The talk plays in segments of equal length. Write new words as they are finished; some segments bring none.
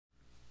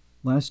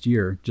Last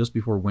year, just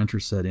before winter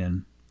set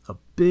in, a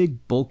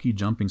big, bulky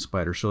jumping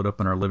spider showed up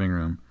in our living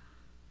room.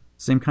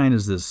 Same kind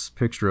as this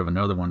picture of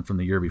another one from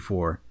the year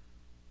before.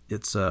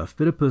 It's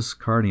Phidippus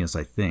Carneus,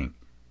 I think.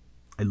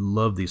 I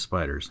love these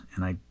spiders,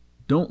 and I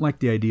don't like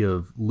the idea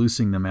of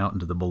loosing them out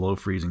into the below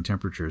freezing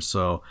temperatures,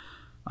 so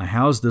I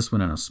housed this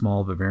one in a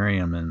small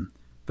vivarium and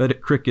fed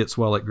it crickets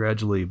while it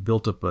gradually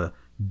built up a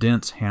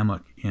dense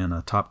hammock in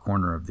a top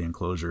corner of the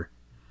enclosure.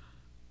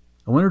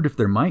 I wondered if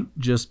there might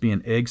just be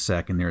an egg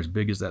sac in there as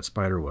big as that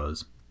spider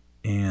was.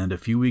 And a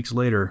few weeks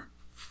later,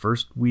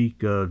 first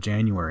week of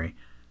January,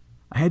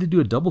 I had to do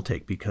a double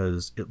take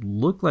because it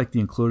looked like the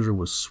enclosure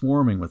was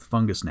swarming with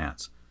fungus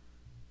gnats.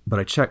 But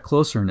I checked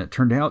closer and it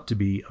turned out to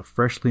be a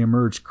freshly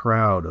emerged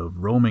crowd of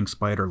roaming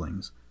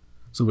spiderlings.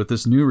 So with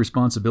this new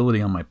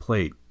responsibility on my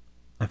plate,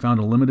 I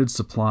found a limited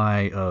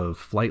supply of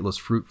flightless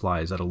fruit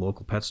flies at a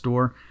local pet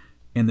store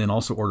and then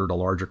also ordered a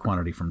larger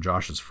quantity from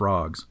Josh's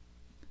frogs.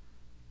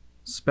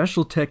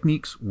 Special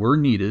techniques were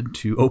needed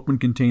to open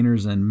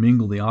containers and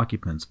mingle the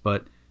occupants,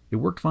 but it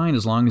worked fine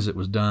as long as it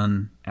was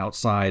done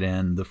outside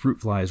and the fruit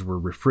flies were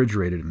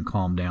refrigerated and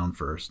calmed down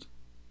first.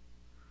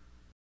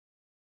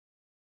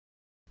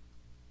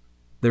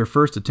 Their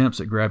first attempts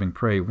at grabbing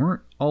prey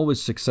weren't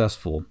always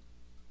successful,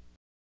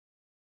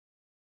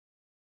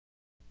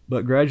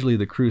 but gradually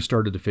the crew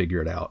started to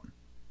figure it out.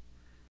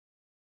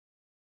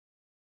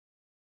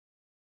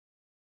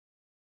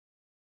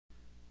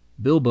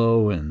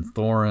 Bilbo and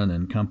Thorin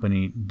and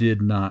company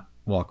did not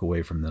walk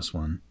away from this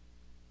one.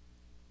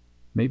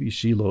 Maybe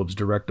Shelob's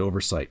direct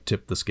oversight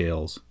tipped the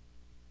scales.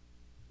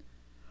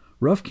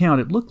 Rough count,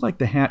 it looked like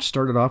the hatch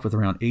started off with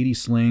around 80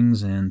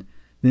 slings, and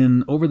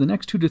then over the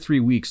next 2 to 3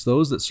 weeks,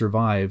 those that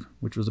survived,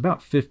 which was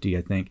about 50,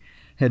 I think,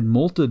 had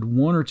molted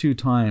 1 or 2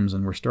 times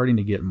and were starting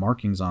to get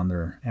markings on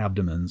their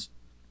abdomens.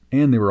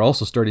 And they were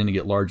also starting to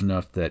get large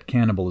enough that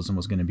cannibalism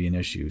was going to be an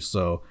issue.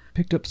 So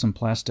picked up some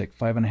plastic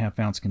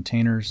 5.5-ounce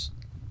containers,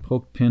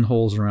 poked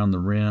pinholes around the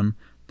rim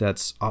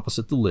that's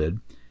opposite the lid,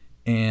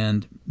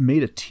 and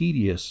made a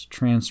tedious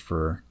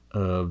transfer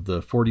of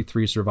the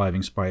 43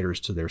 surviving spiders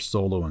to their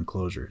solo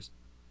enclosures.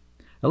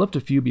 I left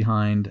a few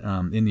behind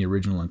in the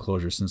original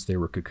enclosure since they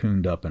were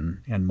cocooned up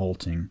and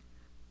molting.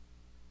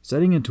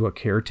 Setting into a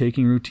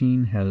caretaking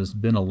routine has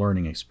been a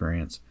learning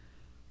experience.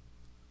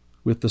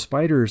 With the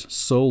spiders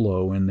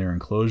solo in their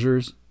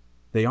enclosures,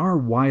 they are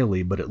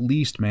wily but at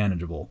least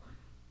manageable.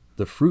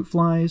 The fruit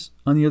flies,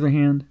 on the other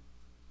hand,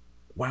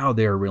 wow,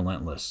 they are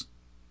relentless.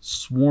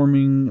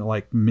 Swarming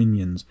like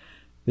minions.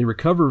 They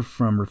recover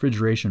from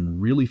refrigeration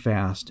really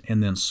fast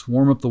and then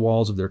swarm up the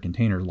walls of their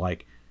containers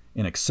like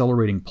an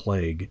accelerating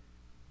plague.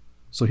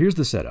 So here's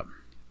the setup.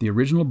 The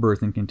original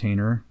birthing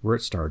container where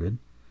it started.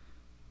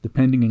 The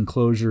pending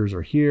enclosures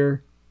are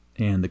here,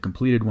 and the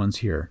completed ones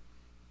here.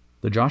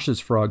 The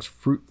Josh's Frogs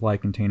fruit fly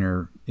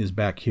container is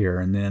back here,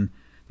 and then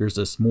there's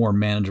this more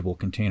manageable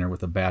container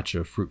with a batch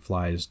of fruit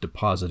flies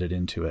deposited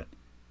into it.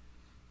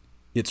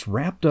 It's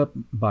wrapped up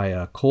by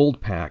a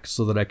cold pack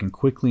so that I can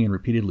quickly and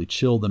repeatedly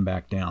chill them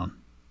back down.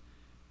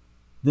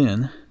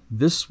 Then,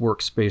 this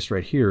workspace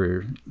right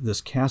here,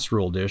 this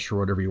casserole dish or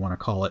whatever you want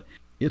to call it,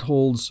 it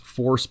holds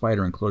 4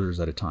 spider enclosures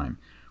at a time,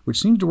 which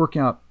seems to work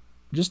out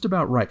just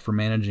about right for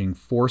managing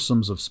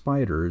foursomes of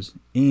spiders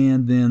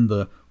and then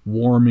the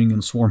warming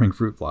and swarming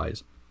fruit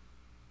flies.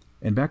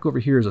 And back over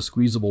here is a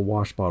squeezable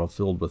wash bottle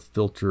filled with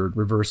filtered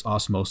reverse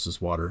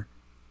osmosis water.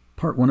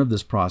 Part 1 of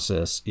this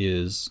process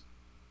is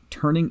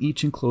turning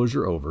each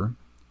enclosure over,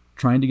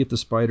 trying to get the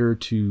spider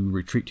to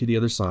retreat to the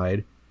other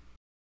side,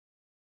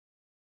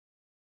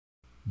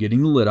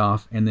 getting the lid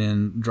off, and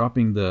then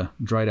dropping the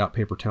dried out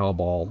paper towel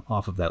ball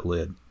off of that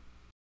lid.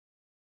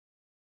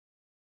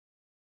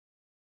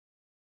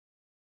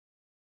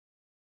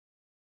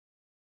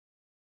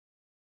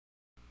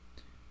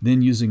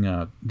 Then using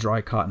a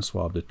dry cotton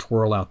swab to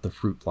twirl out the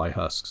fruit fly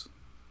husks.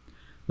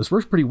 This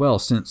works pretty well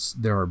since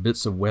there are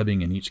bits of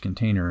webbing in each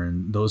container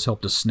and those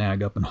help to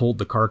snag up and hold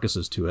the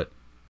carcasses to it.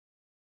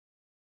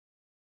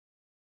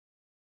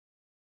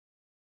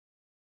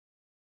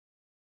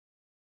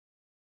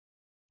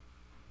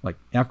 Like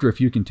after a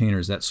few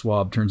containers, that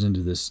swab turns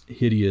into this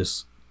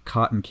hideous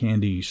cotton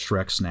candy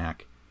Shrek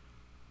snack.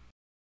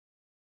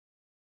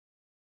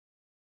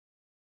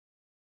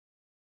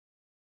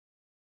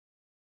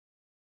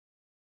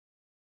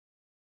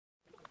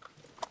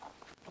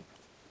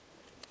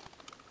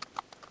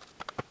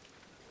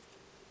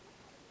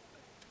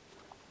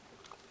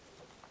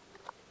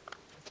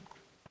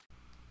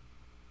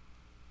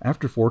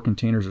 After 4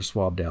 containers are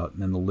swabbed out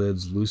and the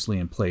lids loosely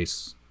in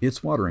place,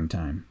 it's watering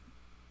time.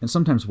 And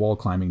sometimes wall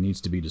climbing needs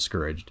to be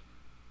discouraged.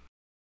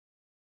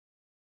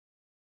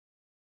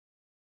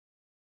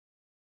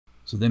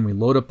 So then we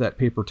load up that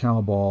paper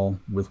towel ball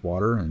with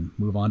water and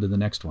move on to the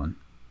next one.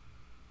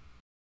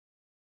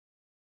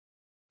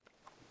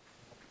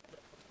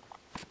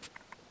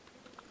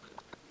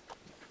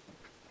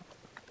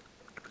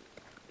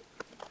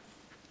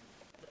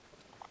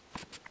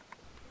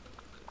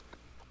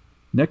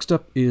 Next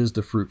up is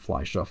the fruit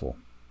fly shuffle.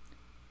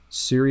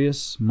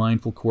 Serious,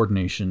 mindful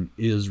coordination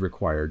is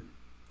required.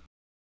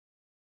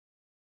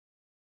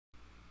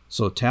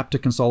 So tap to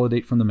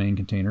consolidate from the main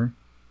container,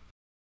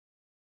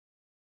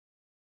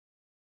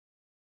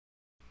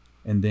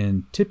 and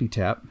then tippy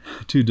tap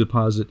to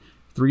deposit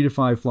 3 to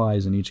 5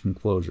 flies in each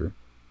enclosure.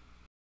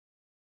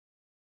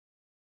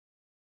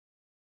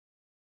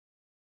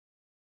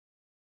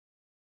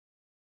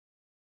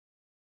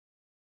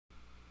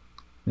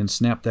 Then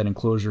snap that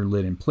enclosure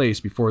lid in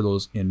place before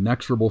those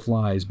inexorable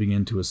flies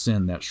begin to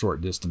ascend that short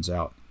distance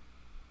out.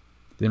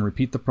 Then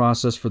repeat the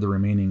process for the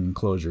remaining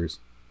enclosures.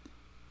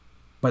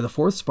 By the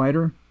 4th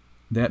spider,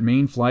 that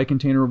main fly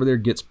container over there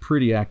gets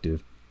pretty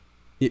active.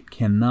 It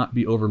cannot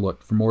be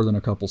overlooked for more than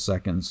a couple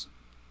seconds,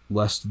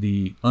 lest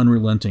the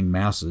unrelenting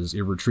masses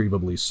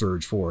irretrievably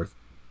surge forth.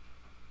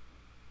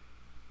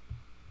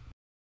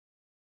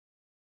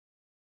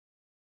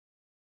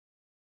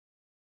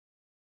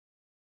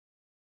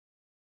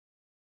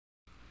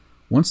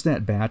 Once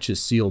that batch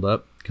is sealed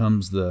up,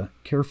 comes the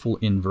careful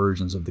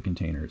inversions of the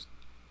containers.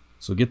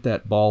 So get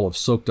that ball of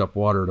soaked up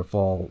water to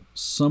fall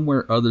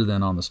somewhere other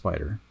than on the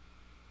spider.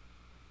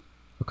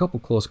 A couple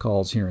close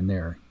calls here and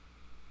there,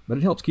 but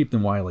it helps keep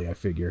them wily, I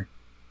figure.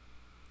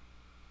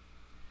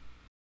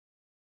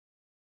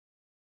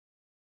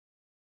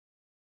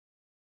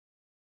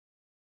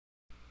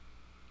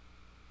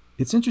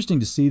 It's interesting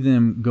to see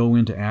them go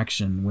into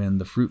action when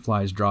the fruit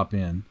flies drop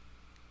in.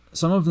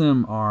 Some of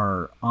them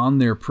are on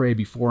their prey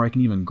before I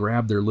can even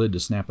grab their lid to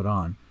snap it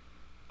on.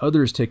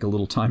 Others take a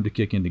little time to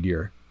kick into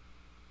gear.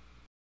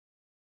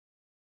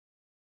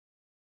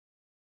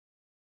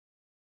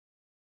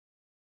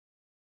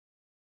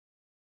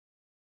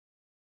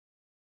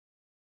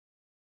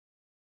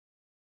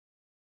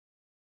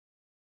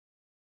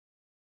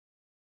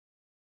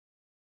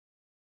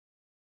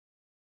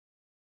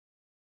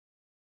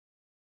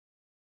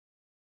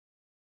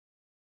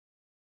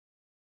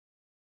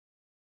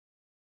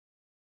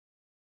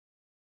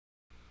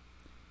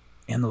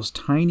 And those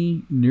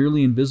tiny,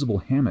 nearly invisible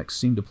hammocks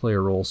seem to play a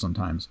role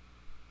sometimes.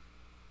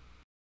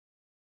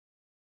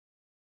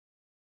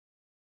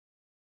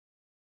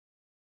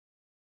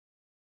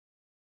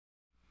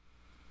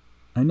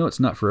 I know it's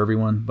not for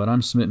everyone, but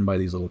I'm smitten by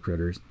these little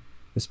critters,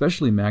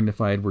 especially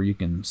magnified where you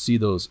can see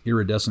those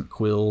iridescent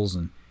quills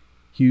and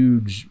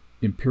huge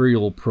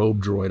Imperial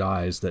probe droid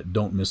eyes that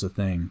don't miss a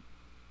thing.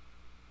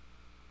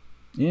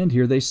 And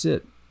here they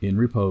sit, in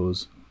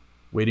repose,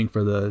 waiting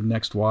for the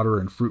next water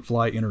and fruit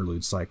fly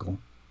interlude cycle.